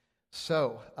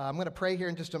I'm going to pray here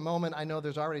in just a moment. I know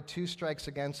there's already 2 strikes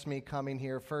against me coming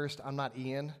here. First, I'm not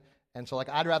Ian, and so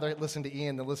I'd rather listen to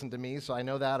Ian than listen to me, so I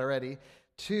know that already.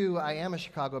 2, I am a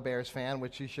Chicago Bears fan,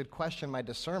 which you should question my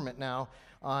discernment now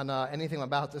on anything I'm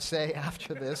about to say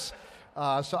after this.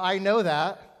 So I know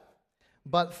that.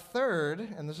 But third,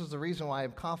 and this is the reason why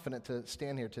I'm confident to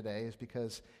stand here today, is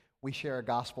because we share a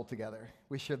gospel together.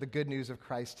 We share the good news of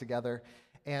Christ together.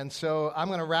 And so I'm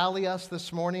going to rally us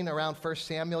this morning around 1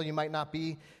 Samuel. You might not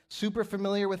be super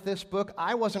familiar with this book.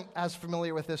 I wasn't as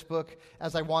familiar with this book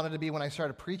as I wanted to be when I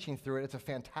started preaching through it. It's a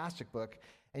fantastic book.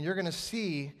 And you're going to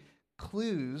see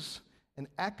clues and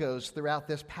echoes throughout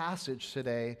this passage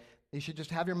today. You should just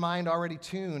have your mind already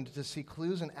tuned to see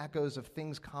clues and echoes of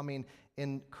things coming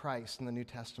in Christ in the New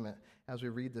Testament as we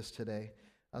read this today.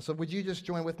 So would you just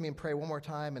join with me and pray one more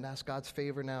time and ask God's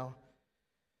favor now?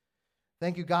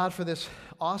 Thank you, God, for this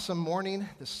awesome morning,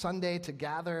 this Sunday, to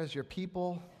gather as your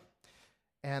people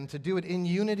and to do it in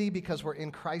unity because we're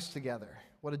in Christ together.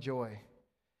 What a joy.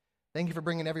 Thank you for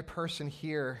bringing every person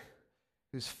here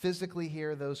who's physically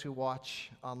here, those who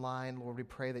watch online. Lord, we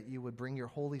pray that you would bring your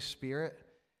Holy Spirit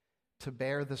to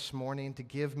bear this morning, to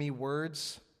give me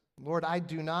words. Lord, I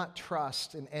do not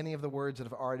trust in any of the words that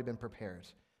have already been prepared.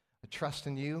 I trust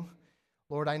in you.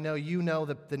 Lord, I know you know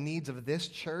the needs of this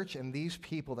church and these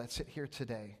people that sit here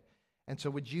today. And so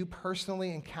would you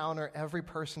personally encounter every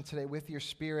person today with your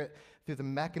Spirit through the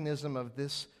mechanism of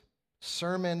this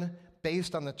sermon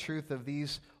based on the truth of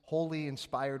these holy,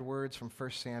 inspired words from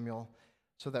 1 Samuel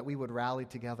so that we would rally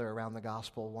together around the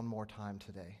gospel one more time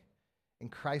today. In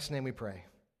Christ's name we pray.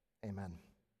 Amen.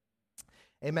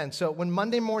 Amen. So when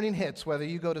Monday morning hits, whether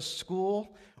you go to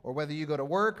school or whether you go to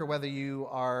work or whether you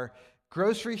are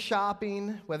grocery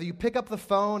shopping, whether you pick up the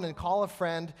phone and call a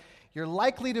friend, you're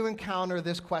likely to encounter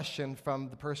this question from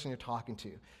the person you're talking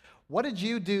to. What did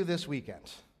you do this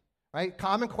weekend? Right?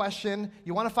 Common question.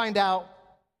 You want to find out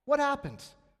what happened.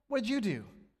 What did you do? You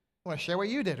want to share what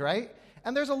you did, right?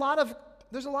 And there's a lot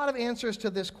of answers to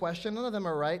this question. None of them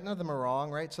are right. None of them are wrong,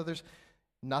 right? So there's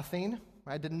nothing.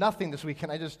 I did nothing this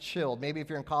weekend. I just chilled. Maybe if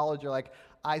you're in college, you're like,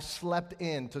 I slept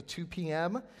in till 2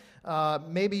 p.m.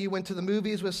 Maybe you went to the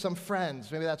movies with some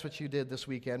friends. Maybe that's what you did this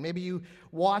weekend. Maybe you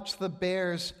watched the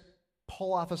Bears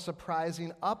pull off a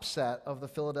surprising upset of the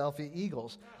Philadelphia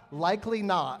Eagles. Likely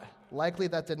not. Likely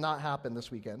that did not happen this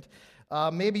weekend.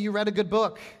 Maybe you read a good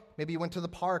book. Maybe you went to the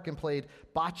park and played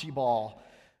bocce ball.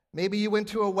 Maybe you went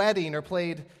to a wedding or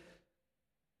played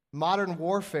Modern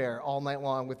Warfare all night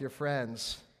long with your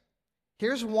friends.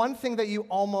 Here's one thing that you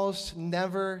almost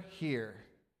never hear.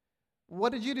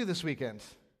 What did you do this weekend?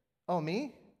 Oh,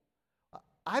 me?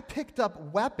 I picked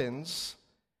up weapons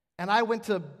and I went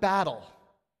to battle.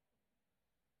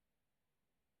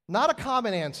 Not a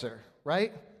common answer,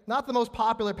 right? Not the most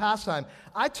popular pastime.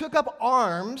 I took up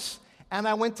arms and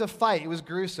I went to fight. It was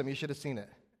gruesome. You should have seen it.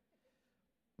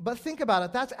 But think about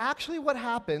it. That's actually what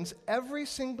happens every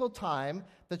single time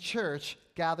the church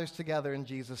gathers together in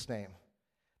Jesus' name.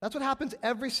 That's what happens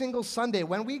every single Sunday.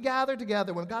 When we gather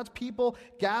together, when God's people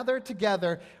gather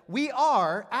together, we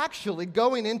are actually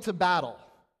going into battle.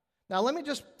 Now, let me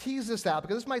just tease this out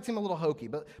because this might seem a little hokey,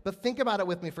 but think about it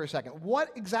with me for a second.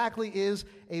 What exactly is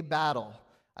a battle?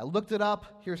 I looked it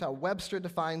up. Here's how Webster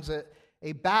defines it.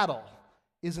 A battle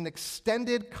is an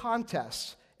extended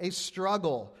contest, a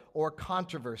struggle, or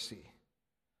controversy.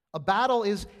 A battle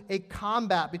is a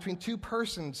combat between 2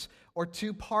 persons or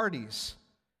 2 parties.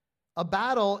 A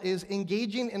battle is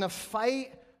engaging in a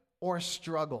fight or a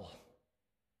struggle.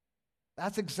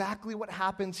 That's exactly what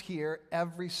happens here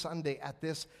every Sunday at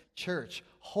this church.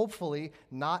 Hopefully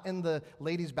not in the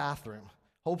ladies' bathroom.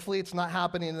 Hopefully it's not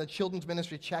happening in the children's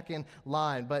ministry check-in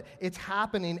line, but it's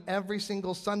happening every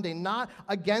single Sunday, not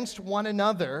against one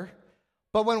another,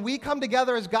 but when we come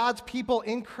together as God's people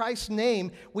in Christ's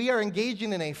name, we are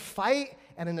engaging in a fight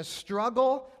and in a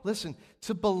struggle, listen,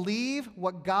 to believe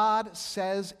what God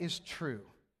says is true.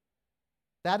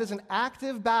 That is an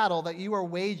active battle that you are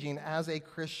waging as a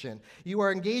Christian. You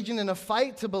are engaging in a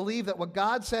fight to believe that what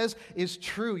God says is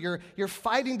true. You're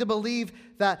fighting to believe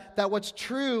that what's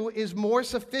true is more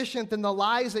sufficient than the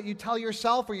lies that you tell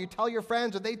yourself or you tell your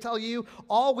friends or they tell you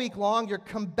all week long. You're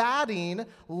combating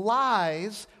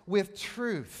lies with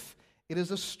truth. It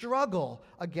is a struggle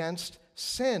against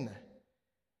sin.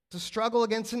 It's a struggle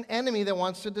against an enemy that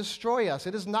wants to destroy us.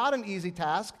 It is not an easy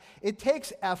task. It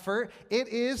takes effort. It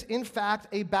is, in fact,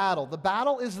 a battle. The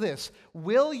battle is this: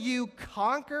 will you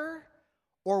conquer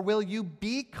or will you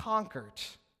be conquered?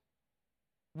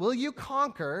 Will you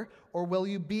conquer or will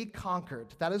you be conquered?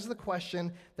 That is the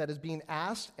question that is being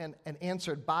asked and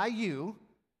answered by you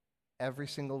every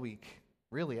single week,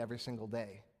 really every single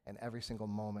day, and every single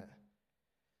moment.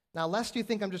 Now, lest you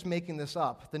think I'm just making this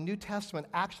up, the New Testament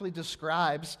actually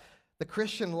describes the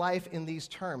Christian life in these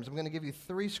terms. I'm going to give you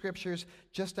 3 scriptures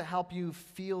just to help you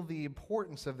feel the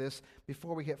importance of this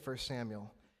before we hit 1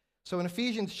 Samuel. So in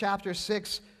Ephesians chapter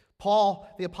 6, Paul,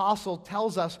 the apostle,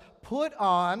 tells us, put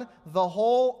on the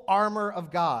whole armor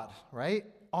of God, right?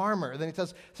 Armor. Then he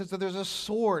says that there's a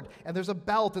sword, and there's a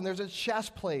belt, and there's a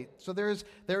chest plate. So there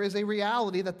is a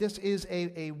reality that this is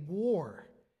a war.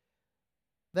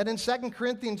 Then in 2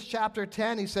 Corinthians chapter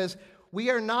 10, he says, we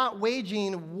are not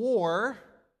waging war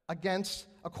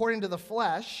according to the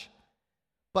flesh,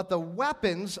 but the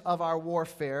weapons of our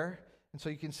warfare. And so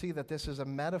you can see that this is a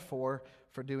metaphor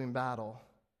for doing battle.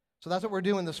 So that's what we're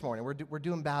doing this morning. We're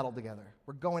doing battle together.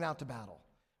 We're going out to battle.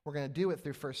 We're going to do it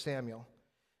through 1 Samuel.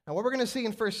 Now, what we're going to see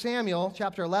in 1 Samuel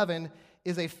chapter 11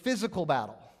 is a physical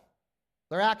battle.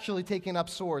 They're actually taking up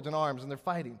swords and arms, and they're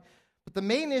fighting. But the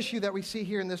main issue that we see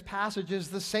here in this passage is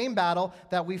the same battle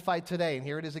that we fight today. And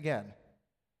here it is again.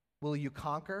 Will you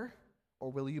conquer,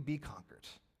 or will you be conquered?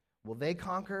 Will they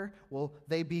conquer? Will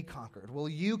they be conquered? Will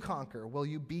you conquer? Will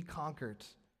you be conquered?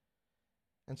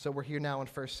 And so we're here now in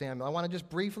 1 Samuel. I want to just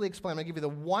briefly explain. I'm going to give you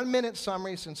the 1-minute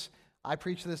summary since I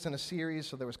preached this in a series,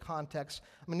 so there was context.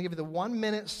 I'm going to give you the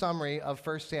 1-minute summary of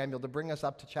 1 Samuel to bring us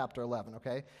up to chapter 11,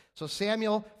 okay? So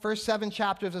Samuel, first 7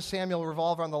 chapters of Samuel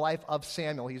revolve around the life of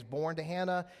Samuel. He's born to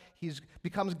Hannah. He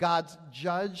becomes God's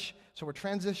judge. So we're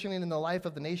transitioning in the life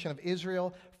of the nation of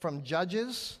Israel from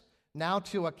judges now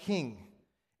to a king.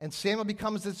 And Samuel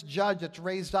becomes this judge that's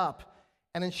raised up.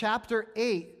 And in chapter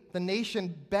 8, the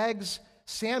nation begs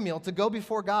Samuel to go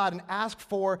before God and ask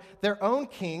for their own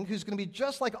king who's going to be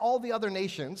just like all the other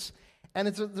nations. And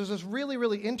there's this really,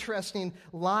 really interesting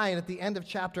line at the end of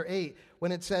chapter 8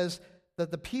 when it says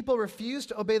that the people refused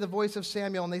to obey the voice of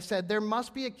Samuel, and they said, there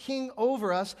must be a king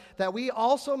over us, that we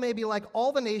also may be like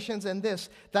all the nations, and this,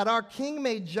 that our king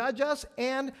may judge us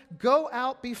and go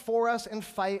out before us and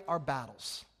fight our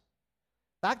battles.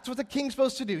 That's what the king's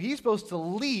supposed to do. He's supposed to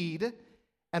lead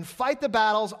and fight the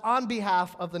battles on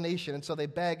behalf of the nation. And so they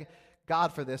beg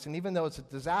God for this. And even though it's a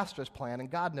disastrous plan, and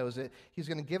God knows it, he's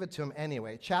going to give it to him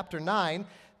anyway. Chapter 9,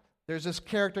 there's this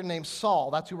character named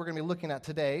Saul. That's who we're going to be looking at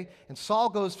today. And Saul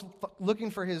goes looking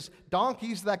for his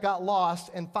donkeys that got lost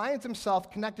and finds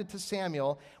himself connected to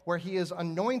Samuel, where he is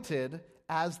anointed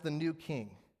as the new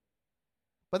king.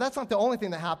 But that's not the only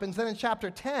thing that happens. Then in chapter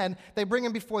 10, they bring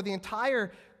him before the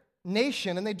entire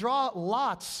nation, and they draw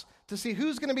lots to see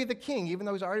who's going to be the king, even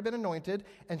though he's already been anointed.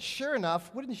 And sure enough,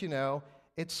 wouldn't you know,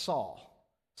 it's Saul.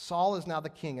 Saul is now the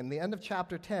king. In the end of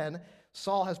chapter 10,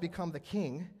 Saul has become the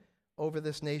king over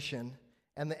this nation.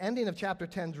 And the ending of chapter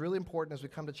 10 is really important as we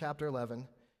come to chapter 11.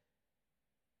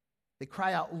 They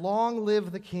cry out, long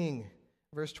live the king,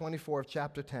 verse 24 of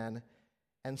chapter 10.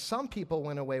 And some people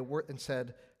went away and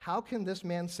said, how can this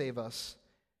man save us?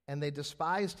 And they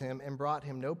despised him and brought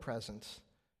him no presents,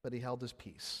 but he held his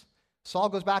peace. Saul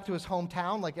goes back to his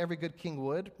hometown like every good king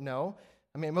would. No.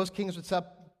 I mean, most kings would set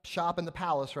up shop in the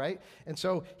palace, right? And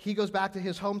so he goes back to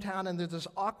his hometown, and there's this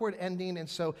awkward ending. And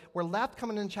so we're left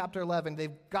coming in chapter 11.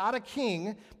 They've got a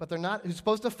king, but they're not, who's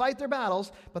supposed to fight their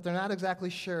battles, but they're not exactly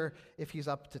sure if he's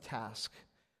up to task.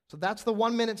 So that's the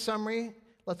 1-minute summary.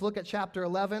 Let's look at chapter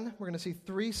 11. We're going to see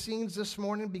 3 scenes this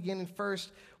morning, beginning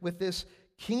first with this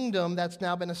kingdom that's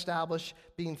now been established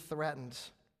being threatened.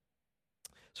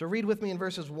 So read with me in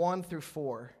verses 1 through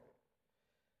 4.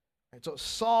 Right, so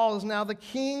Saul is now the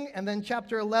king, and then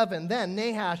chapter 11. Then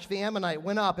Nahash the Ammonite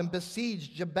went up and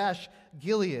besieged Jabesh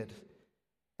Gilead.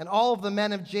 And all of the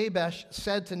men of Jabesh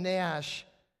said to Nahash,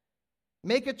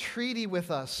 make a treaty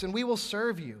with us, and we will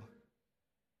serve you.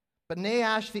 But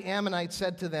Nahash the Ammonite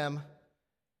said to them,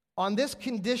 on this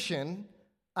condition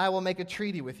I will make a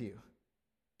treaty with you,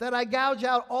 that I gouge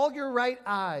out all your right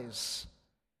eyes,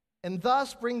 and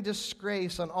thus bring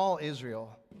disgrace on all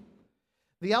Israel.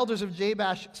 The elders of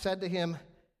Jabesh said to him,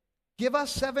 give us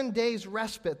 7 days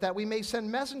respite, that we may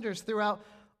send messengers throughout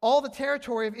all the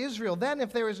territory of Israel. Then,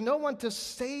 if there is no one to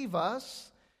save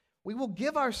us, we will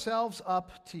give ourselves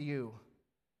up to you.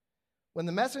 When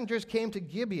the messengers came to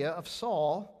Gibeah of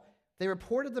Saul, they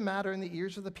reported the matter in the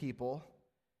ears of the people,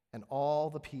 and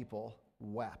all the people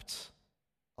wept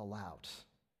aloud.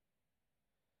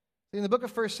 In the book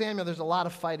of 1 Samuel, there's a lot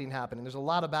of fighting happening. There's a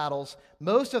lot of battles.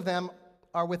 Most of them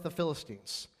are with the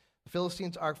Philistines. The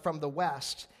Philistines are from the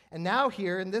west. And now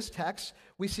here in this text,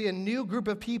 we see a new group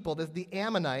of people, the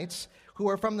Ammonites, who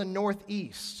are from the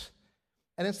northeast.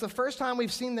 And it's the first time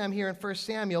we've seen them here in 1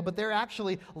 Samuel, but they're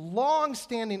actually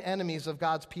long-standing enemies of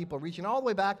God's people, reaching all the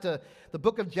way back to the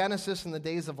book of Genesis and the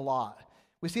days of Lot.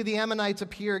 We see the Ammonites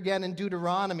appear again in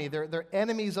Deuteronomy. They're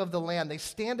enemies of the land. They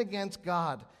stand against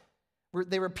God.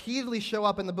 They repeatedly show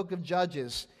up in the book of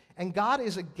Judges, and God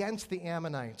is against the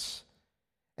Ammonites.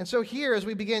 And so here, as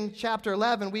we begin chapter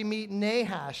 11, we meet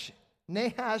Nahash.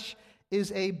 Nahash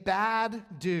is a bad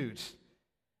dude.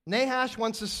 Nahash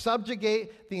wants to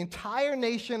subjugate the entire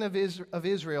nation of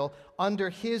Israel under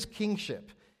his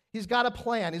kingship. He's got a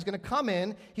plan. He's going to come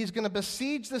in. He's going to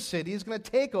besiege the city. He's going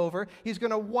to take over. He's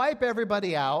going to wipe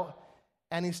everybody out.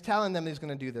 And he's telling them he's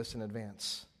going to do this in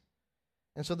advance.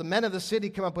 And so the men of the city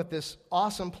come up with this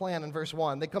awesome plan in verse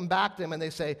 1. They come back to him and they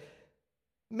say,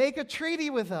 "Make a treaty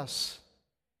with us,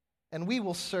 and we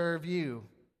will serve you."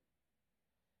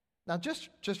 Now,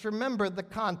 just remember the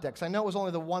context. I know it was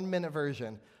only the 1-minute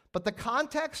version, but the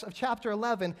context of chapter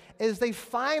 11 is they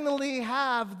finally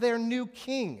have their new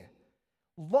king.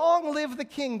 Long live the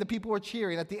king, the people were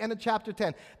cheering at the end of chapter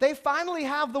 10. They finally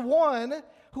have the one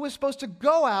who is supposed to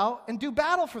go out and do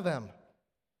battle for them.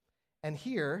 And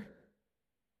here,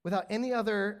 without any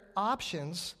other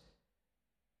options,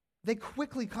 they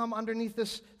quickly come underneath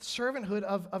this servanthood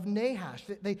of Nahash.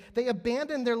 They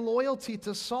abandon their loyalty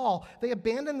to Saul. They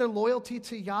abandon their loyalty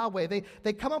to Yahweh.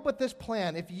 They come up with this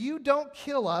plan. If you don't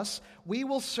kill us, we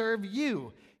will serve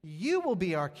you. You will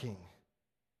be our king.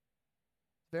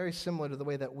 Very similar to the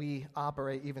way that we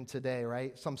operate even today,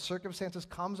 right? Some circumstances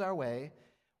comes our way.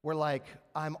 We're like,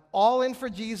 I'm all in for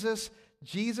Jesus.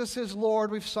 Jesus is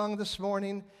Lord, we've sung this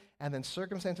morning. And then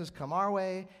circumstances come our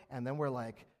way, and then we're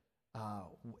like,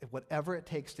 whatever it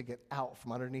takes to get out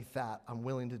from underneath that, I'm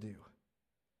willing to do.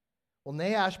 Well,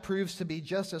 Nahash proves to be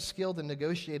just as skilled in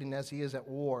negotiating as he is at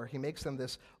war. He makes them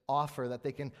this offer that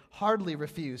they can hardly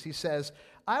refuse. He says,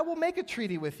 "I will make a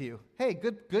treaty with you." Hey,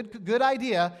 good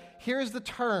idea. Here's the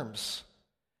terms.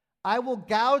 "I will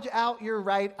gouge out your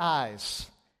right eyes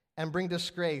and bring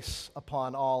disgrace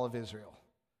upon all of Israel."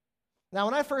 Now,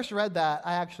 when I first read that,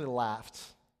 I actually laughed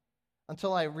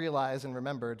until I realized and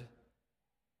remembered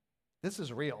this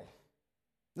is real.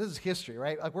 This is history,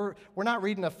 right? Like we're not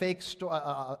reading a fake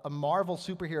a Marvel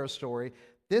superhero story.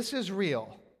 This is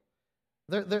real.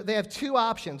 They have two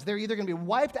options. They're either going to be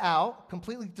wiped out,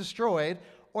 completely destroyed,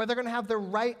 or they're going to have their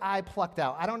right eye plucked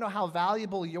out. I don't know how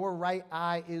valuable your right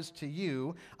eye is to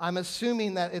you. I'm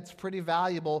assuming that it's pretty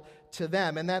valuable to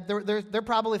them, and that they're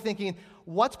probably thinking,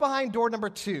 what's behind door number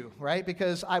 2, right?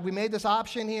 Because we made this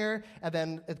option here, and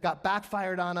then it got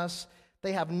backfired on us.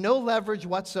 They have no leverage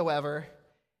whatsoever.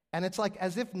 And it's like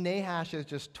as if Nahash is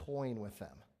just toying with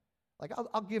them. Like,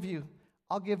 I'll give you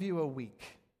a week.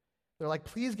 They're like,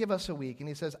 please give us a week. And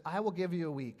he says, I will give you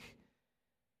a week.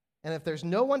 And if there's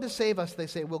no one to save us, they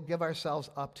say, we'll give ourselves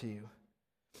up to you.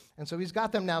 And so he's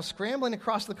got them now scrambling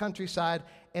across the countryside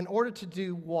in order to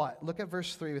do what? Look at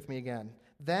verse 3 with me again.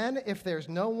 Then if there's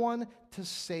no one to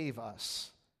save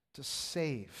us, to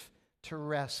save, to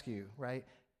rescue, right?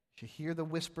 You hear the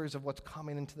whispers of what's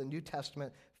coming into the New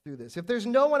Testament through this. If there's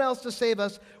no one else to save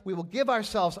us, we will give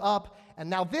ourselves up. And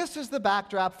now this is the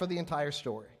backdrop for the entire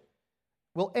story.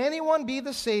 Will anyone be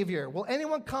the Savior? Will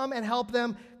anyone come and help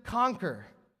them conquer?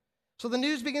 So the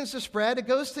news begins to spread. It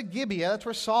goes to Gibeah. That's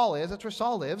where Saul is. That's where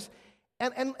Saul lives.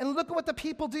 And look at what the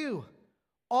people do.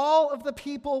 All of the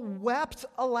people wept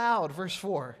aloud, verse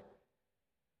 4.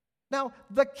 Now,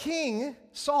 the king,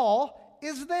 Saul,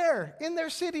 is there in their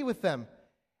city with them.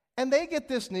 And they get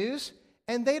this news,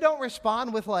 and they don't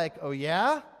respond with like, oh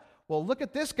yeah? Well, look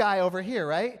at this guy over here,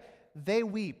 right? They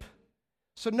weep.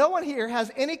 So no one here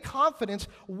has any confidence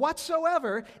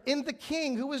whatsoever in the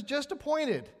king who was just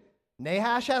appointed.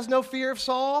 Nahash has no fear of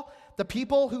Saul. The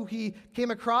people who he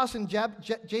came across in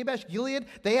Jabesh Gilead,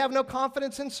 they have no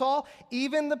confidence in Saul.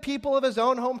 Even the people of his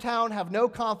own hometown have no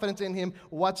confidence in him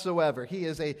whatsoever. He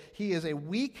is a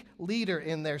weak leader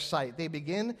in their sight. They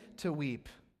begin to weep.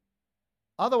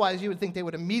 Otherwise, you would think they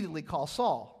would immediately call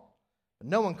Saul. But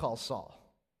no one calls Saul.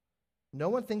 No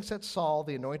one thinks that Saul,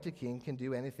 the anointed king, can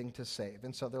do anything to save.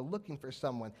 And so they're looking for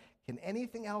someone. Can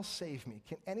anything else save me?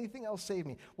 Can anything else save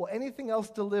me? Will anything else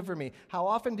deliver me? How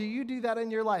often do you do that in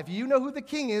your life? You know who the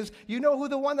king is. You know who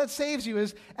the one that saves you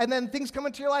is. And then things come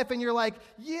into your life and you're like,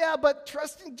 yeah, but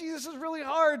trusting Jesus is really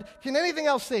hard. Can anything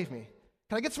else save me?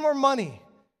 Can I get some more money?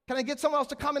 Can I get someone else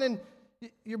to come in and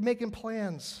you're making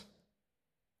plans?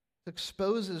 It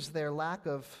exposes their lack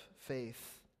of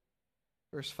faith.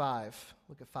 Verse 5.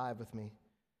 Look at 5 with me.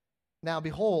 Now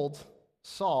behold,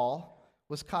 Saul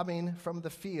was coming from the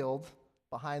field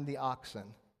behind the oxen.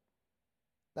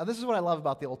 Now this is what I love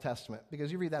about the Old Testament,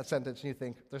 because you read that sentence and you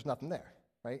think, there's nothing there,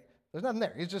 right? There's nothing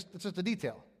there. It's just a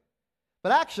detail.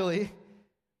 But actually,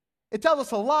 it tells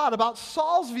us a lot about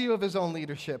Saul's view of his own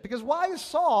leadership. Because why is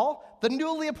Saul, the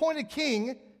newly appointed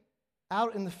king,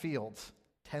 out in the fields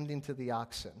tending to the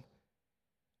oxen.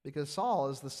 Because Saul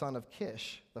is the son of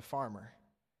Kish, the farmer.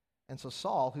 And so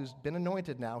Saul, who's been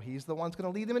anointed now, he's the one who's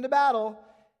going to lead them into battle,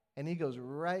 and he goes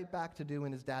right back to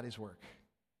doing his daddy's work.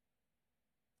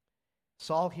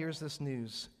 Saul hears this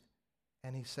news,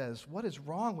 and he says, "What is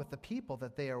wrong with the people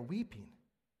that they are weeping?"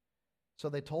 So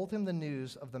they told him the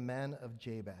news of the men of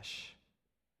Jabesh.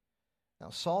 Now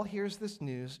Saul hears this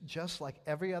news just like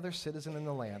every other citizen in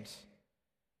the land.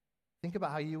 Think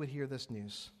about how you would hear this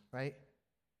news, right?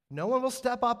 No one will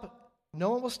step up.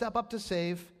 No one will step up to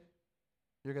save.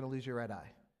 You're going to lose your right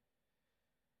eye.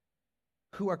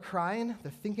 Who are crying,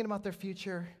 they're thinking about their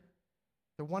future,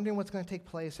 they're wondering what's going to take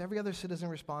place. Every other citizen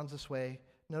responds this way.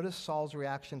 Notice Saul's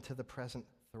reaction to the present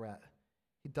threat.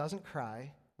 He doesn't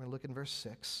cry. We're going to look in verse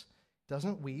 6. He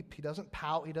doesn't weep. He doesn't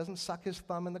pout. He doesn't suck his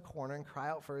thumb in the corner and cry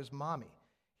out for his mommy.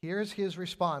 Here's his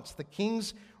response, the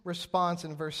king's response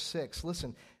in verse 6.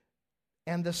 Listen.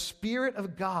 And the Spirit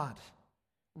of God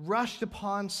rushed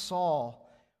upon Saul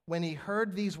when he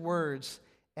heard these words,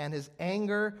 and his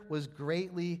anger was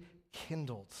greatly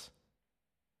kindled.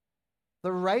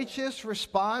 The righteous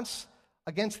response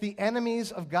against the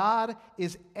enemies of God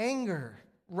is anger,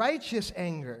 righteous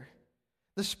anger.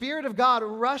 The Spirit of God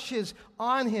rushes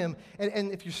on him.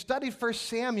 And if you studied 1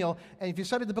 Samuel, and if you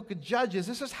studied the book of Judges,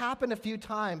 this has happened a few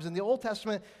times. In the Old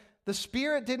Testament, the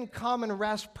Spirit didn't come and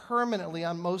rest permanently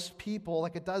on most people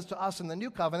like it does to us in the New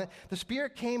Covenant. The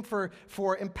Spirit came for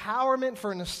empowerment,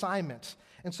 for an assignment.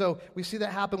 And so we see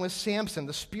that happen with Samson.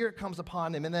 The Spirit comes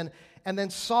upon him. And then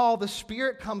Saul, the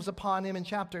Spirit comes upon him in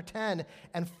chapter 10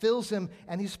 and fills him.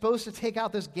 And he's supposed to take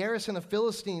out this garrison of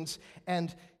Philistines,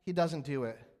 and he doesn't do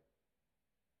it.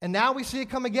 And now we see it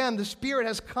come again. The Spirit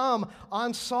has come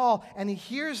on Saul, and he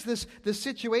hears this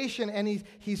situation, and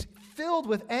he's filled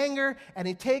with anger, and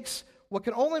he takes what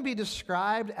can only be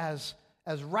described as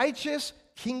righteous,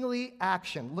 kingly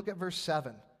action. Look at verse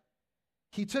 7.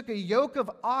 He took a yoke of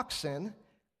oxen,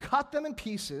 cut them in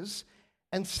pieces,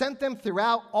 and sent them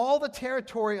throughout all the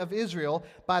territory of Israel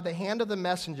by the hand of the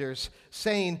messengers,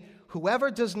 saying,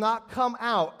 "Whoever does not come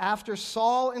out after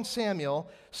Saul and Samuel,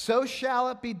 so shall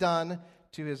it be done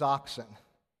to his oxen."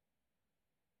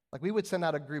 Like we would send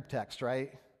out a group text,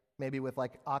 right? Maybe with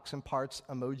like oxen parts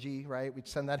emoji, right? We'd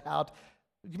send that out.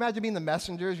 Could you imagine being the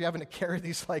messengers? You're having to carry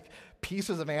these like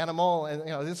pieces of animal,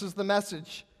 and this is the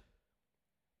message.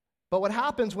 But what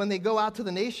happens when they go out to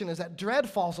the nation is that dread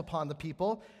falls upon the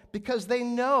people because they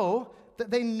know that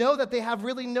they have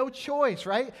really no choice,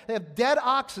 right? They have dead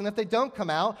oxen if they don't come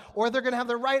out, or they're going to have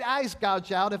their right eyes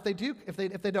gouged out if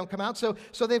they don't come out. So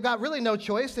they've got really no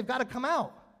choice. They've got to come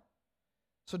out.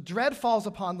 So dread falls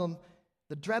upon them.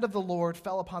 The dread of the Lord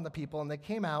fell upon the people, and they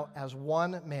came out as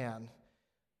one man.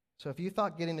 So if you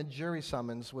thought getting a jury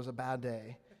summons was a bad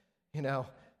day,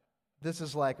 this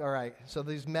is like, all right. So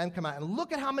these men come out, and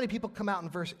look at how many people come out in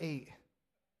verse 8.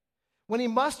 When he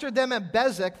mustered them at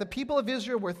Bezek, the people of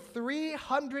Israel were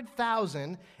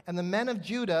 300,000, and the men of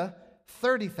Judah,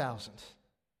 30,000.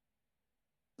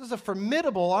 This is a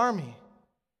formidable army.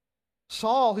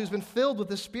 Saul, who's been filled with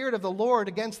the Spirit of the Lord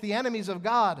against the enemies of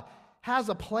God, has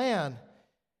a plan.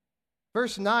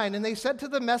 Verse 9, and they said to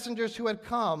the messengers who had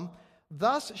come,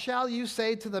 "Thus shall you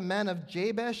say to the men of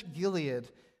Jabesh Gilead,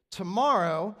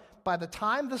 tomorrow, by the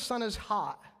time the sun is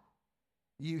hot,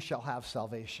 you shall have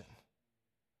salvation."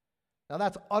 Now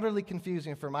that's utterly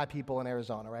confusing for my people in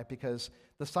Arizona, right? Because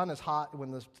the sun is hot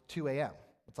when it's 2 a.m.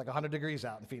 It's like 100 degrees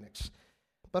out in Phoenix.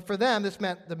 But for them, this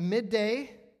meant the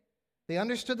midday. They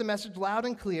understood the message loud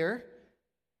and clear.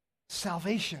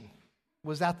 Salvation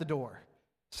was at the door.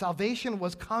 Salvation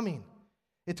was coming.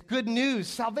 It's good news.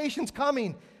 Salvation's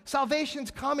coming. Salvation's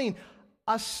coming.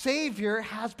 A Savior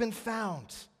has been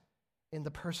found in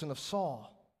the person of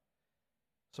Saul.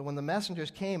 So when the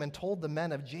messengers came and told the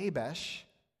men of Jabesh,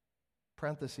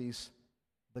 parentheses,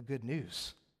 the good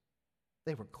news,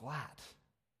 they were glad,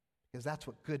 because that's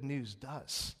what good news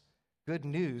does. Good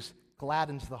news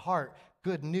gladdens the heart.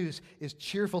 Good news is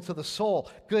cheerful to the soul.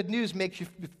 Good news makes you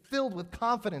filled with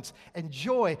confidence and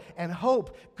joy and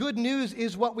hope. Good news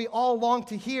is what we all long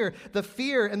to hear. The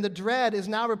fear and the dread is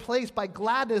now replaced by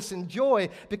gladness and joy,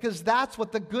 because that's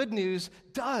what the good news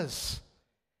does.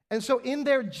 And so in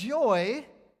their joy,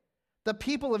 the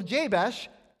people of Jabesh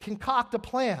concoct a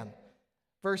plan.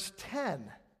 Verse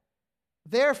 10,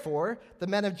 therefore, the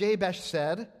men of Jabesh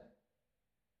said,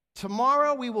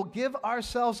 tomorrow we will give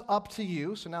ourselves up to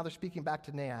you. So now they're speaking back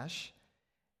to Nahash.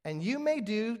 And you may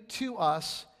do to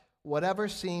us whatever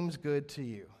seems good to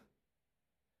you.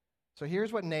 So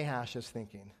here's what Nahash is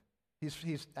thinking.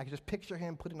 I can just picture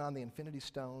him putting on the infinity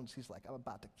stones. He's like, I'm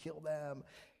about to kill them.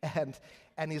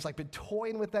 And he's like been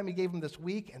toying with them. He gave them this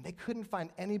week, and they couldn't find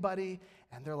anybody.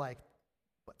 And they're like,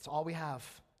 that's all we have.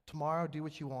 Tomorrow, do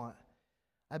what you want.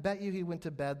 I bet you he went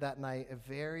to bed that night a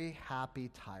very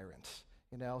happy tyrant,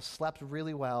 slept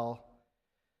really well.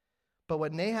 But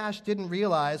what Nahash didn't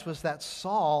realize was that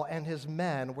Saul and his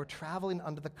men were traveling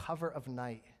under the cover of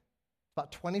night,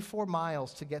 about 24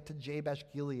 miles to get to Jabesh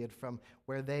Gilead from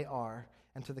where they are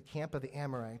and to the camp of the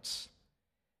Amorites.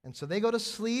 And so they go to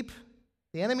sleep.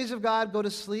 The enemies of God go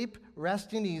to sleep,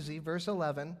 resting easy, verse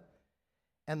 11.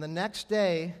 And the next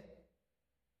day,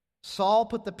 Saul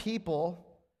put the people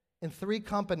in 3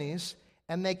 companies,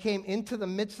 and they came into the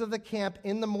midst of the camp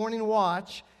in the morning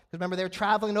watch, because remember, they were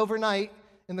traveling overnight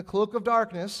in the cloak of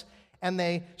darkness, and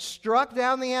they struck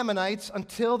down the Ammonites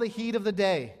until the heat of the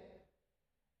day.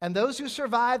 And those who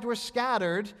survived were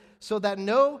scattered, so that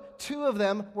no 2 of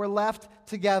them were left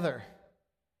together.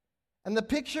 And the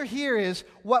picture here is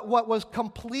what was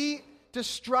complete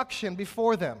destruction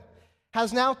before them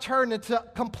has now turned into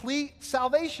complete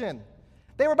salvation.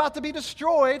 They were about to be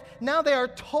destroyed. Now they are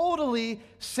totally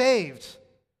saved.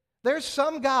 There's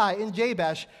some guy in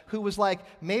Jabesh who was like,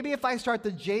 maybe if I start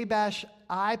the Jabesh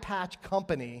eye patch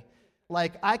company,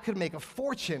 like I could make a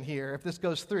fortune here if this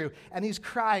goes through. And he's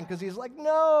crying because he's like,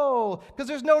 no, because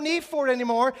there's no need for it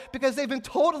anymore, because they've been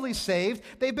totally saved.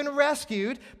 They've been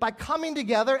rescued by coming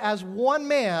together as one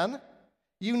man,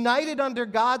 united under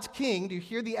God's king. Do you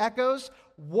hear the echoes?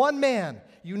 One man,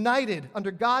 united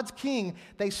under God's king.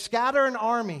 They scatter an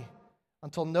army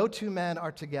until no 2 men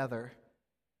are together.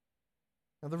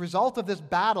 Now, the result of this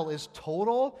battle is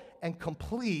total and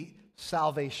complete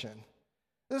salvation.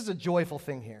 This is a joyful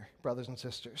thing here, brothers and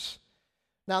sisters.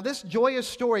 Now, this joyous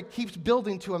story keeps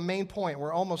building to a main point.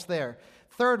 We're almost there.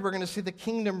 Third, we're going to see the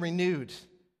kingdom renewed.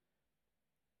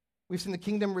 We've seen the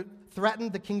kingdom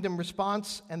threatened, the kingdom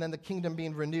response, and then the kingdom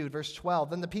being renewed. Verse 12,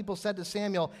 then the people said to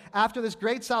Samuel, after this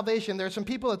great salvation, there are some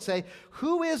people that say,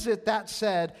 who is it that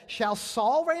said, shall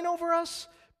Saul reign over us?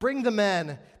 Bring the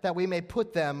men that we may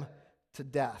put them to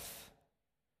death.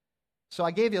 So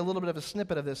I gave you a little bit of a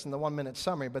snippet of this in the 1-minute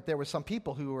summary, but there were some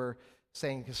people who were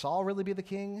saying, can Saul really be the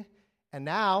king? And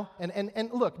now,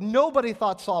 and look, nobody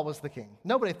thought Saul was the king.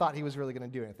 Nobody thought he was really going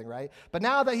to do anything, right? But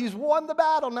now that he's won the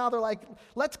battle, now they're like,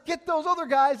 let's get those other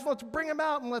guys, let's bring them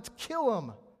out and let's kill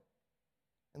them.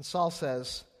 And Saul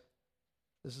says,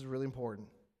 this is really important.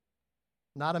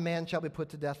 Not a man shall be put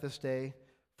to death this day,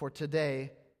 for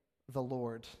today the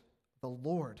Lord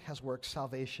has worked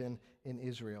salvation in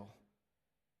Israel.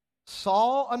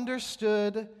 Saul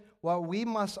understood what we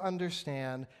must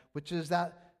understand, which is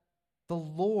that the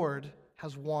Lord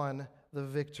has won the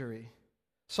victory.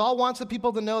 Saul wants the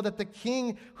people to know that the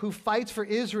king who fights for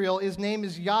Israel, his name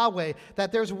is Yahweh,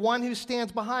 that there's one who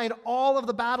stands behind all of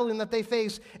the battling that they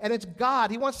face, and it's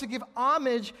God. He wants to give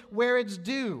homage where it's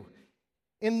due.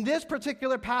 In this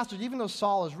particular passage, even though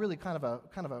Saul is really kind of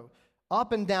a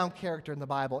up and down character in the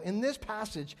Bible, in this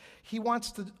passage, he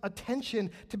wants the attention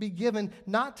to be given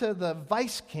not to the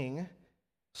vice king,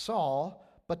 Saul,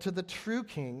 but to the true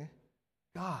king,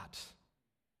 God.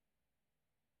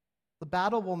 The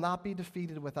battle will not be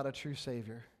defeated without a true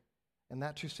Savior, and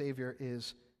that true Savior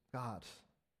is God.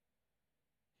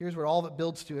 Here's where all of it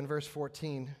builds to in verse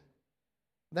 14.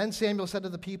 Then Samuel said to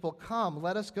the people, come,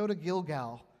 let us go to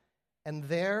Gilgal, and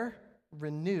there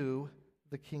renew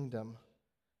the kingdom.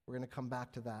 We're going to come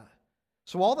back to that.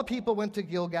 So all the people went to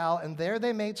Gilgal, and there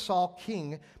they made Saul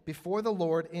king before the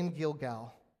Lord in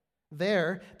Gilgal.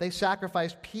 There they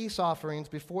sacrificed peace offerings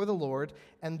before the Lord,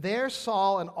 and there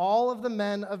Saul and all of the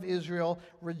men of Israel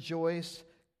rejoiced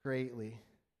greatly.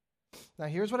 Now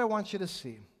here's what I want you to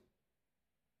see.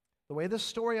 The way this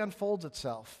story unfolds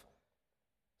itself.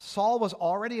 Saul was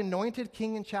already anointed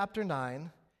king in chapter 9.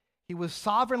 He was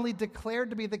sovereignly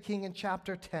declared to be the king in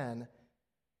chapter 10.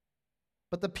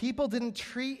 But the people didn't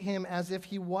treat him as if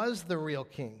he was the real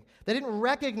king. They didn't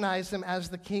recognize him as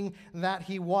the king that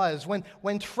he was.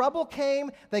 When trouble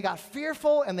came, they got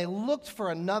fearful and they looked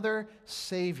for another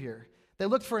savior. They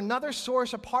looked for another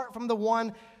source apart from the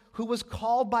one who was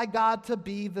called by God to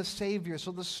be the savior.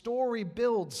 So the story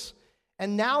builds.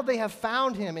 And now they have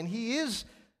found him, and he is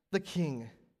the king,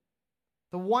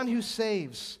 the one who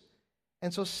saves.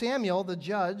 And so Samuel, the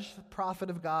judge, the prophet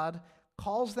of God,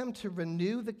 calls them to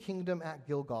renew the kingdom at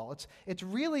Gilgal. It's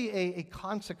really a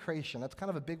consecration. That's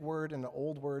kind of a big word and an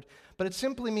old word, but it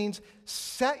simply means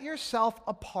set yourself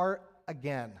apart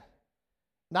again.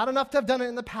 Not enough to have done it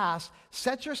in the past.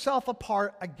 Set yourself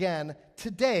apart again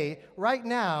today, right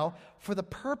now, for the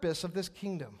purpose of this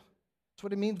kingdom. That's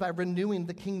what it means by renewing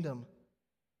the kingdom.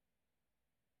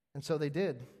 And so they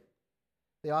did.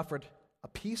 They offered a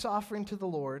peace offering to the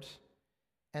Lord,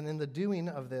 and in the doing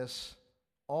of this,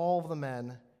 all of the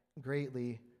men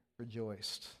greatly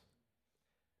rejoiced.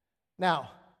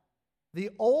 Now, the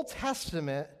Old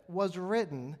Testament was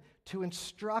written to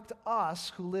instruct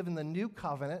us who live in the new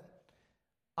covenant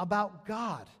about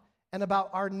God and about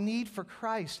our need for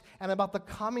Christ and about the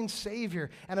coming Savior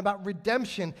and about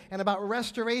redemption and about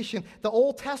restoration. The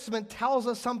Old Testament tells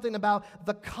us something about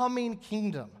the coming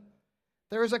kingdom.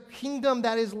 There is a kingdom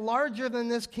that is larger than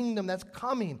this kingdom that's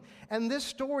coming. And this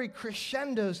story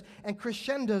crescendos and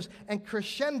crescendos and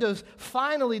crescendos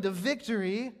finally to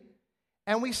victory.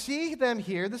 And we see them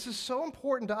here. This is so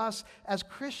important to us as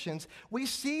Christians. We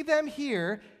see them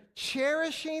here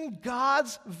cherishing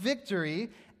God's victory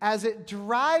as it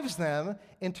drives them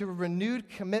into a renewed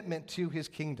commitment to his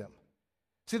kingdom.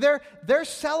 See, they're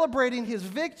celebrating his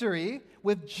victory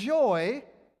with joy,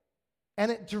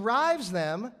 and it drives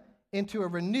them into a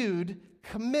renewed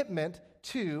commitment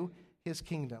to his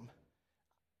kingdom.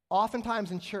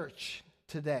 Oftentimes in church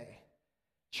today,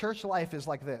 church life is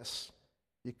like this.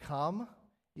 You come,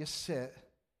 you sit,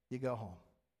 you go home,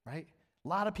 right? A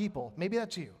lot of people, maybe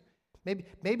that's you.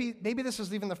 Maybe this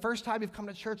is even the first time you've come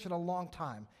to church in a long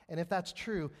time. And if that's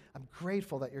true, I'm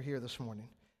grateful that you're here this morning.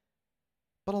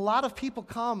 But a lot of people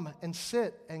come and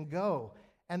sit and go,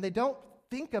 and they don't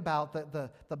think about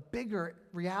the bigger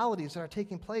realities that are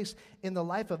taking place in the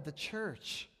life of the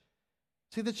church.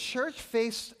 See, the church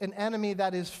faced an enemy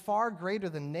that is far greater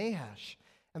than Nahash.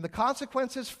 And the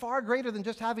consequence is far greater than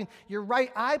just having your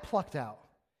right eye plucked out.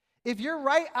 If your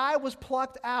right eye was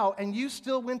plucked out and you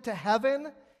still went to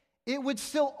heaven, it would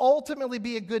still ultimately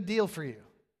be a good deal for you.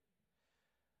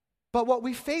 But what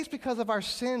we face because of our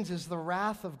sins is the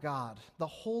wrath of God. The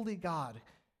holy God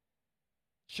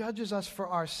judges us for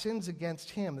our sins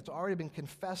against him that's already been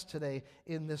confessed today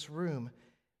in this room.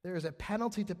 There is a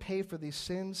penalty to pay for these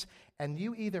sins, and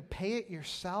you either pay it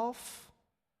yourself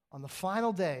on the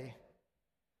final day,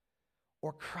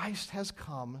 or Christ has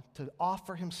come to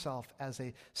offer himself as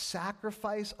a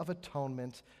sacrifice of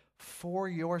atonement for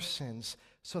your sins,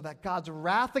 so that God's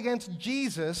wrath against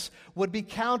Jesus would be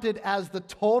counted as the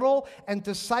total and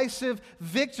decisive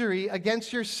victory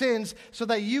against your sins, so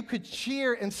that you could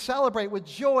cheer and celebrate with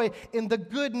joy in the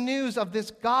good news of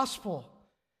this gospel.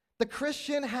 The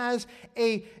Christian has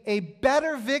a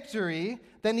better victory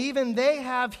than even they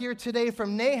have here today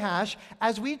from Nahash.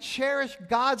 As we cherish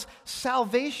God's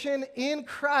salvation in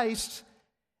Christ,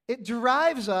 it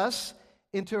drives us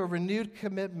into a renewed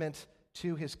commitment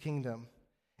to his kingdom.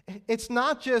 It's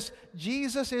not just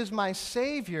Jesus is my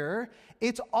Savior,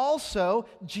 it's also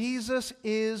Jesus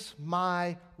is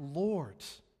my Lord.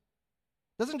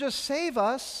 It doesn't just save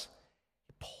us,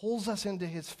 it pulls us into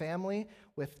his family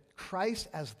with Christ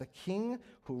as the King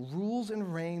who rules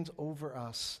and reigns over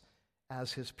us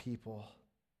as his people.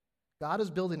 God is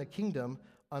building a kingdom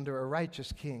under a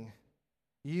righteous king.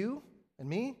 You and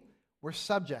me, we're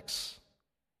subjects.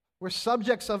 We're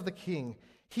subjects of the King.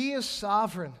 He is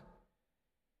sovereign.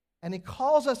 And he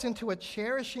calls us into a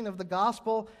cherishing of the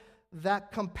gospel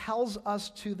that compels us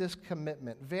to this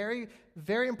commitment. Very,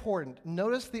 very important.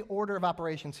 Notice the order of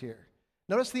operations here.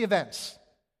 Notice the events.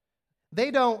 They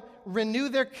don't renew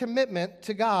their commitment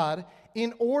to God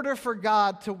in order for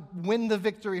God to win the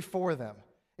victory for them.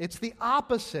 It's the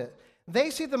opposite. They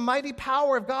see the mighty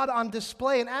power of God on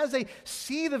display, and as they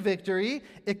see the victory,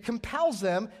 it compels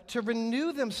them to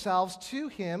renew themselves to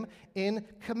him in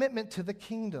commitment to the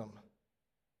kingdom.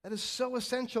 That is so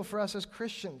essential for us as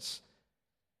Christians.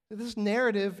 This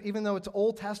narrative, even though it's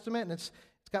Old Testament and it's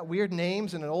got weird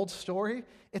names and an old story,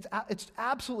 it's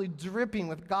absolutely dripping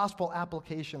with gospel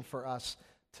application for us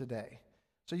today.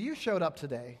 So you showed up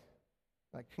today.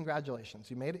 Like, congratulations.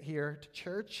 You made it here to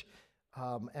church,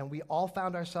 and we all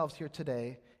found ourselves here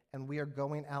today, and we are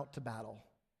going out to battle.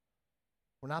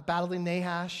 We're not battling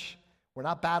Nahash. We're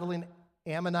not battling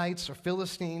Ammonites or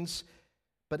Philistines,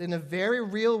 but in a very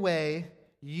real way,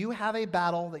 you have a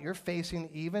battle that you're facing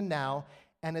even now,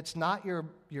 and it's not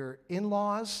your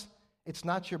in-laws, it's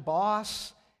not your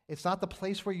boss, it's not the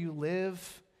place where you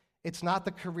live, it's not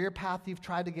the career path you've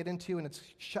tried to get into and it's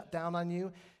shut down on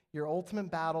you. Your ultimate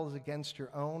battle is against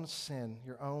your own sin,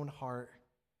 your own heart,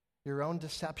 your own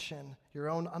deception, your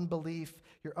own unbelief,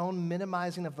 your own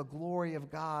minimizing of the glory of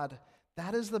God.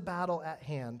 That is the battle at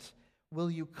hand.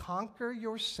 Will you conquer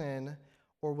your sin,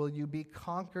 or will you be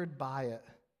conquered by it?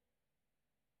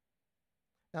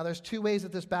 Now, there's two ways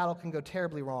that this battle can go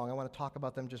terribly wrong. I want to talk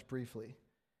about them just briefly.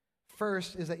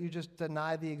 First is that you just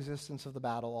deny the existence of the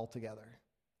battle altogether.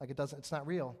 Like it's not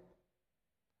real.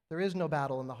 There is no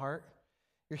battle in the heart.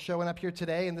 You're showing up here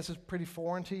today and this is pretty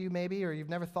foreign to you maybe, or you've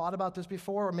never thought about this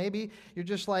before, or maybe you're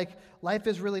just like, life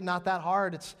is really not that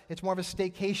hard. It's more of a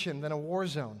staycation than a war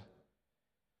zone.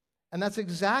 And that's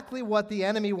exactly what the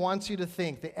enemy wants you to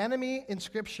think. The enemy in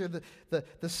Scripture,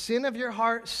 the sin of your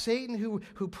heart, Satan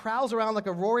who prowls around like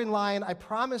a roaring lion, I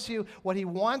promise you, what he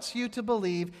wants you to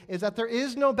believe is that there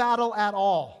is no battle at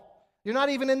all. You're not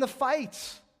even in the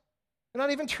fights. You're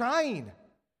not even trying.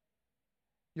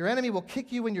 Your enemy will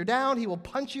kick you when you're down. He will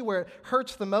punch you where it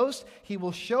hurts the most. He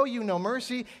will show you no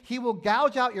mercy. He will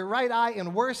gouge out your right eye,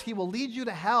 and worse, he will lead you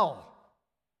to hell.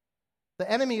 The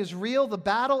enemy is real, the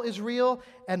battle is real,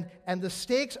 and the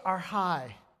stakes are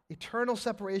high. Eternal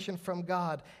separation from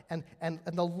God and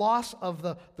the loss of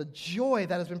the joy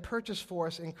that has been purchased for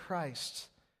us in Christ.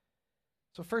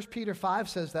 So 1 Peter 5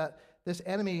 says that this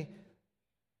enemy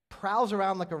prowls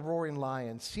around like a roaring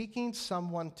lion, seeking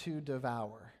someone to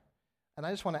devour. And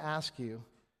I just want to ask you,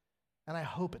 and I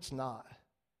hope it's not,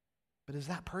 but is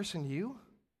that person you?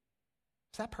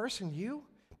 Is that person you?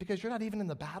 Because you're not even in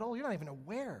the battle, you're not even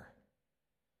aware.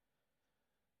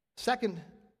 Second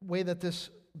way that this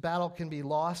battle can be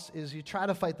lost is you try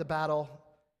to fight the battle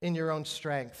in your own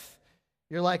strength.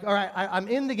 You're like, all right, I'm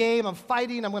in the game, I'm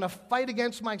fighting, I'm going to fight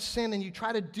against my sin, and you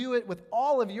try to do it with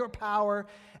all of your power,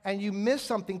 and you miss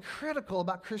something critical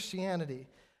about Christianity.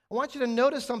 I want you to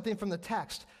notice something from the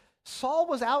text. Saul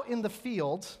was out in the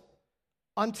field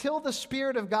until the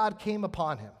Spirit of God came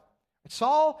upon him.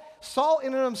 Saul in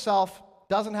and of himself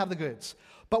doesn't have the goods.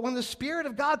 But when the Spirit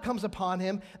of God comes upon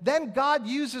him, then God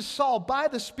uses Saul by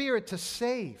the Spirit to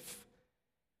save.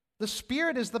 The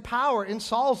Spirit is the power in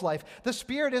Saul's life. The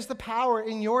Spirit is the power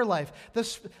in your life.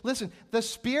 Listen, the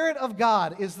Spirit of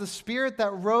God is the Spirit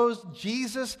that rose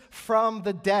Jesus from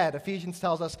the dead, Ephesians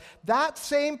tells us. That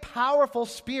same powerful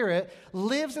Spirit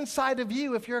lives inside of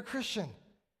you if you're a Christian.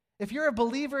 If you're a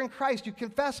believer in Christ, you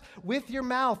confess with your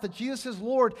mouth that Jesus is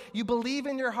Lord, you believe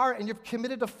in your heart, and you're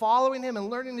committed to following Him and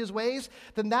learning His ways,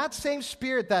 then that same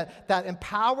Spirit that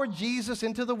empowered Jesus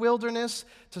into the wilderness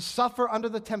to suffer under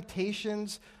the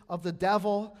temptations of the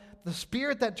devil, the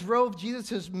Spirit that drove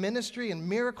Jesus' ministry and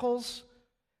miracles,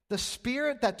 the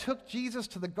Spirit that took Jesus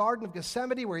to the Garden of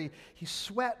Gethsemane where he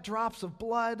sweat drops of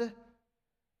blood,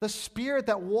 the Spirit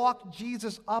that walked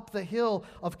Jesus up the hill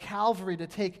of Calvary to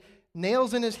take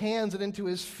nails in his hands and into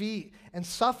his feet and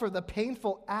suffer the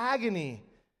painful agony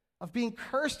of being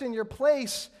cursed in your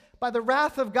place by the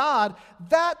wrath of God,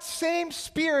 that same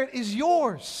Spirit is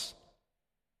yours.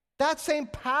 That same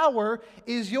power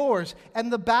is yours.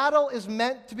 And the battle is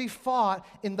meant to be fought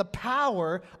in the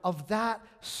power of that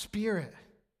Spirit.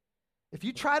 If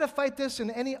you try to fight this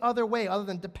in any other way other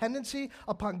than dependency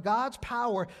upon God's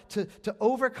power to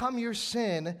overcome your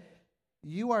sin,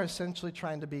 you are essentially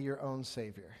trying to be your own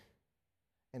Savior.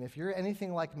 And if you're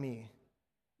anything like me,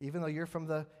 even though you're from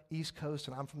the East Coast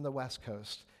and I'm from the West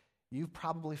Coast, you've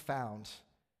probably found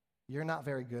you're not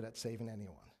very good at saving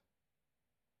anyone.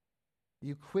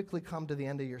 You quickly come to the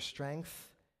end of your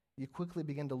strength. You quickly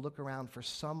begin to look around for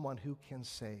someone who can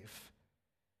save.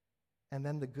 And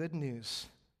then the good news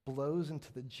blows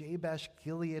into the Jabesh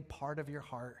Gilead part of your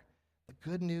heart. The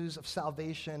good news of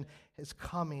salvation is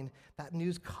coming. That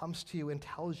news comes to you and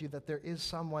tells you that there is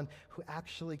someone who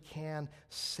actually can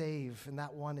save, and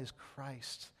that one is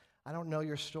Christ. I don't know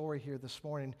your story here this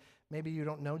morning. Maybe you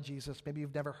don't know Jesus. Maybe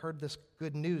you've never heard this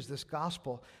good news, this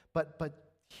gospel. But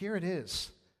here it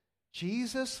is.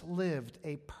 Jesus lived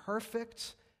a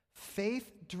perfect,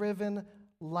 faith-driven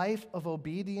life of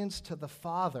obedience to the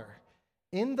Father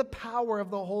in the power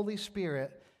of the Holy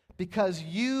Spirit because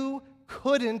you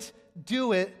couldn't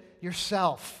do it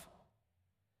yourself.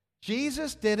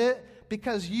 Jesus did it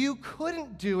because you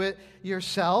couldn't do it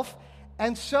yourself.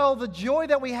 And so the joy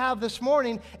that we have this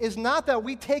morning is not that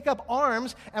we take up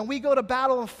arms and we go to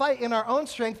battle and fight in our own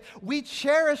strength. We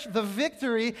cherish the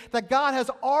victory that God has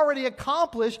already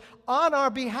accomplished on our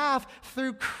behalf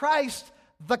through Christ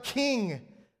the King,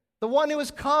 the one who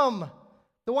has come,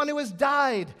 the one who has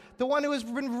died, the one who has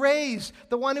been raised,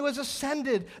 the one who has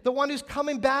ascended, the one who's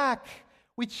coming back.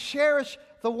 We cherish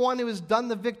the one who has done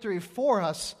the victory for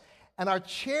us, and our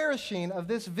cherishing of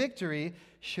this victory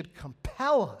should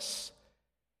compel us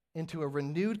into a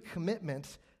renewed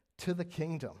commitment to the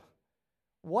kingdom.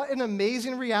 What an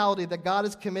amazing reality that God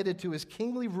is committed to His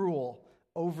kingly rule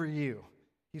over you.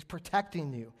 He's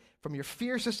protecting you from your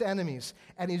fiercest enemies,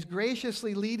 and He's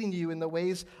graciously leading you in the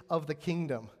ways of the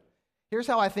kingdom. Here's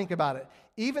how I think about it.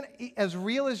 Even as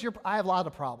real as I have a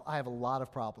lot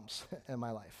of problems in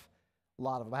my life. A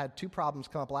lot of them. I had 2 problems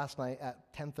come up last night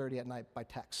at 10:30 at night by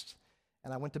text.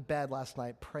 And I went to bed last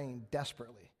night praying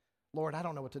desperately. Lord, I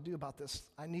don't know what to do about this.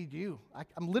 I need you.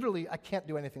 I can't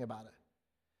do anything about it.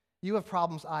 You have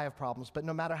problems, I have problems, but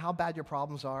no matter how bad your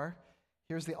problems are,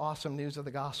 here's the awesome news of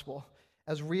the gospel.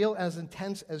 As real, as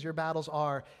intense as your battles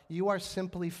are, you are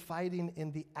simply fighting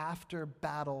in the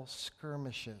after-battle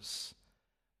skirmishes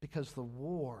because the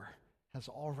war has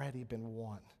already been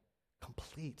won.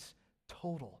 Complete,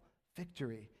 total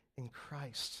victory in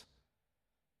Christ.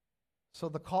 So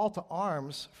the call to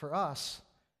arms for us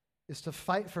is to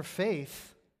fight for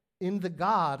faith in the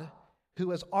God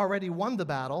who has already won the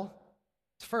battle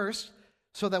first,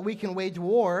 so that we can wage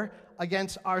war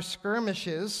against our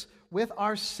skirmishes with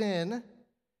our sin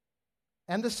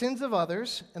and the sins of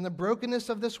others and the brokenness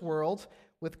of this world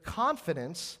with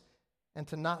confidence and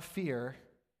to not fear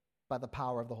by the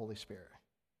power of the Holy Spirit.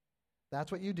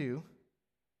 That's what you do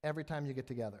every time you get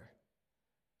together.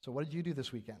 So what did you do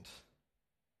this weekend?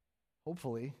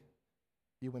 Hopefully,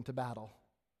 you went to battle.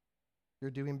 You're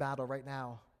doing battle right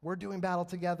now. We're doing battle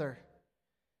together.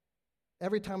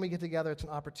 Every time we get together, it's an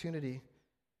opportunity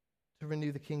to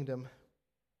renew the kingdom.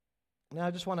 Now,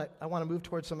 I want to move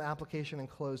towards some application and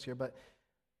close here, but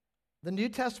the New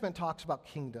Testament talks about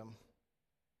kingdom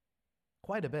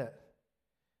quite a bit.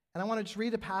 And I want to just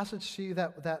read a passage to you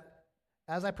that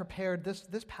as I prepared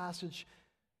this passage,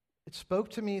 it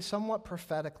spoke to me somewhat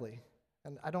prophetically.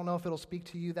 And I don't know if it'll speak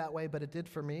to you that way, but it did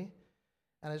for me.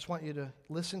 And I just want you to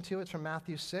listen to it. It's from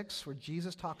Matthew 6, where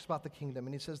Jesus talks about the kingdom.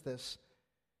 And he says this.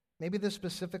 Maybe this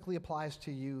specifically applies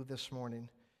to you this morning.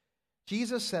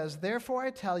 Jesus says, "Therefore I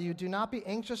tell you, do not be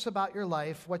anxious about your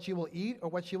life, what you will eat or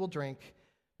what you will drink,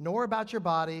 nor about your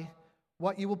body,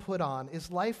 what you will put on.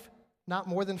 Is life not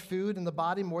more than food, and the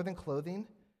body more than clothing?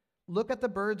 Look at the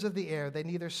birds of the air. They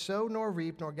neither sow nor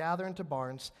reap nor gather into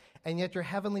barns, and yet your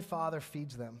heavenly Father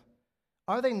feeds them.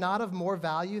 Are they not of more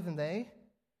value than they?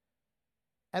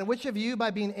 And which of you,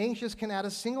 by being anxious, can add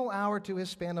a single hour to his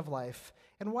span of life?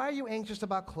 And why are you anxious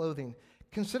about clothing?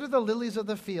 Consider the lilies of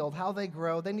the field, how they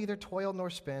grow. They neither toil nor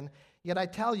spin. Yet I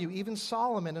tell you, even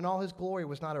Solomon in all his glory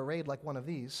was not arrayed like one of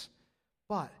these.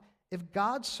 But if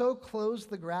God so clothes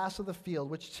the grass of the field,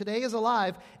 which today is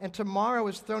alive and tomorrow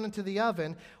is thrown into the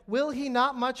oven, will he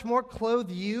not much more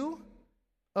clothe you,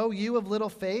 O you of little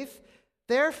faith?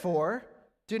 Therefore,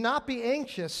 do not be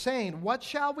anxious, saying, what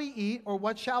shall we eat, or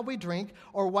what shall we drink,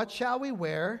 or what shall we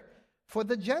wear? For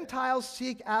the Gentiles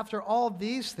seek after all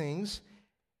these things,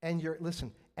 and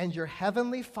your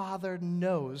heavenly Father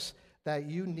knows that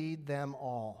you need them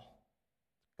all."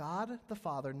 God the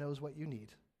Father knows what you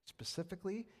need.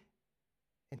 Specifically,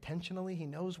 intentionally, he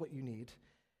knows what you need.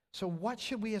 So what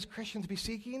should we as Christians be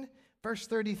seeking? Verse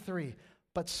 33,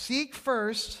 "But seek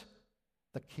first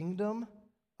the kingdom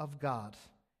of God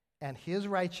and his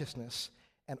righteousness,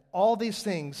 and all these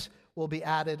things will be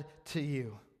added to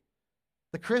you."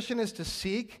 The Christian is to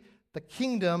seek the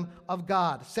kingdom of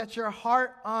God. Set your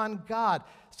heart on God.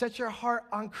 Set your heart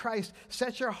on Christ.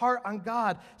 Set your heart on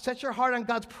God. Set your heart on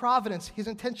God's providence, his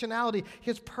intentionality,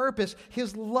 his purpose,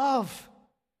 his love.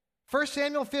 1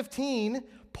 Samuel 15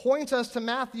 points us to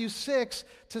Matthew 6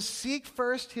 to seek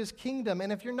first his kingdom.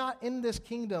 And if you're not in this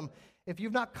kingdom, if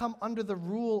you've not come under the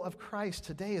rule of Christ,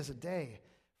 today is a day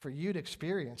for you to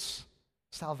experience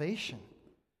salvation,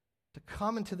 to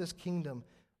come into this kingdom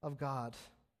of God.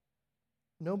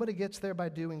 Nobody gets there by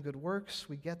doing good works.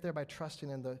 We get there by trusting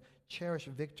in the cherished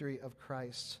victory of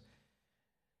Christ.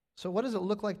 So what does it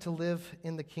look like to live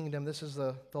in the kingdom? This is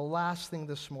the last thing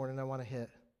this morning I want to hit.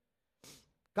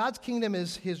 God's kingdom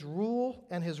is his rule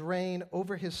and his reign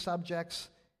over his subjects,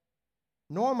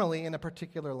 normally in a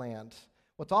particular land.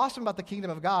 What's awesome about the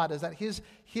kingdom of God is that his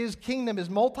kingdom is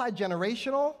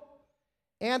multi-generational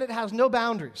and it has no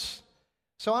boundaries.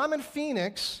 So I'm in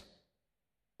Phoenix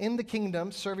in the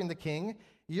kingdom serving the king.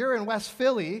 You're in West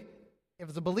Philly, if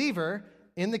it's a believer,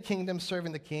 in the kingdom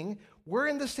serving the king. We're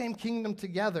in the same kingdom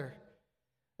together.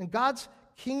 And God's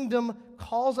kingdom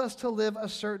calls us to live a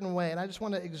certain way. And I just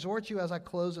want to exhort you as I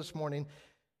close this morning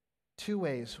 2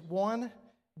 ways. 1,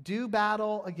 do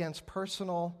battle against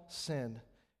personal sin.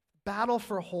 Battle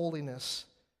for holiness.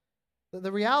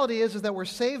 The reality is that we're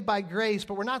saved by grace,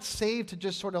 but we're not saved to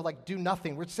just sort of like do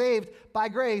nothing. We're saved by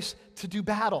grace to do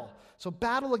battle. So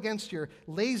battle against your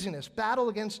laziness, battle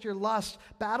against your lust,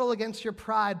 battle against your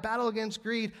pride, battle against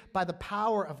greed by the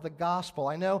power of the gospel.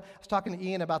 I know I was talking to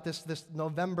Ian about this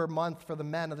November month for the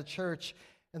men of the church,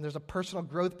 and there's a personal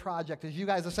growth project as you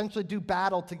guys essentially do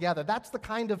battle together. That's the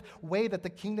kind of way that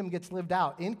the kingdom gets lived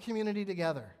out, in community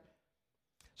together.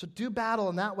 So do battle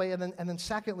in that way, and then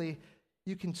secondly,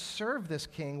 you can serve this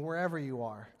King wherever you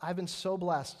are. I've been so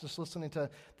blessed just listening to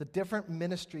the different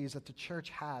ministries that the church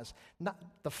has. Not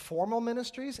the formal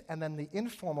ministries and then the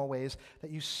informal ways that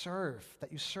you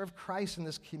serve Christ in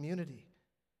this community.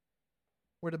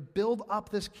 We're to build up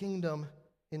this kingdom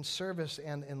in service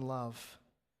and in love.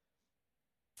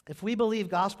 If we believe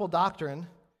gospel doctrine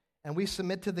and we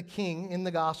submit to the King in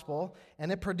the gospel,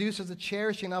 and it produces a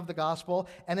cherishing of the gospel,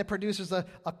 and it produces a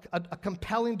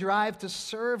compelling drive to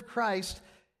serve Christ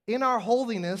in our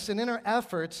holiness and in our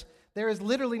efforts, there is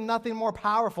literally nothing more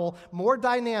powerful, more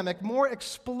dynamic, more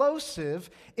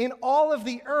explosive in all of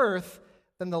the earth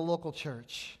than the local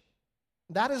church.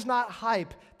 That is not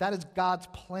hype, that is God's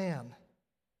plan.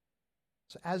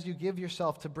 So as you give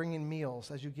yourself to bringing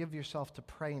meals, as you give yourself to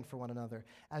praying for one another,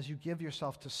 as you give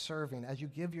yourself to serving, as you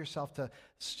give yourself to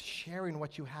sharing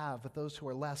what you have with those who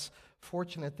are less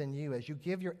fortunate than you, as you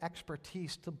give your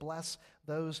expertise to bless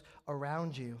those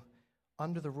around you,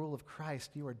 under the rule of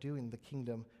Christ, you are doing the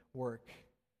kingdom work.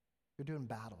 You're doing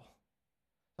battle.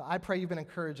 So I pray you've been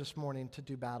encouraged this morning to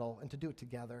do battle and to do it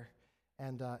together.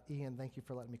 And Ian, thank you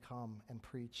for letting me come and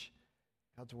preach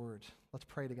God's word. Let's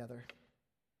pray together.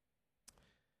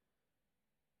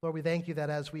 Lord, we thank you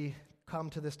that as we come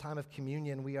to this time of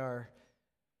communion,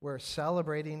 we're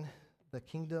celebrating the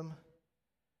kingdom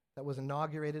that was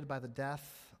inaugurated by the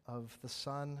death of the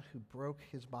Son who broke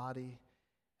his body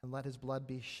and let his blood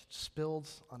be spilled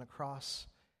on a cross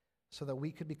so that we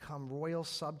could become royal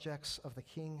subjects of the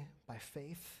King by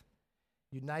faith,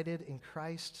 united in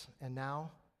Christ, and now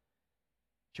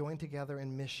joined together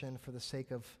in mission for the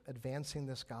sake of advancing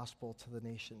this gospel to the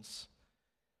nations.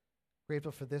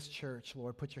 Grateful for this church,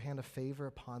 Lord. Put your hand of favor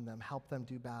upon them. Help them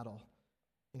do battle.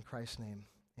 In Christ's name,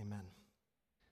 amen.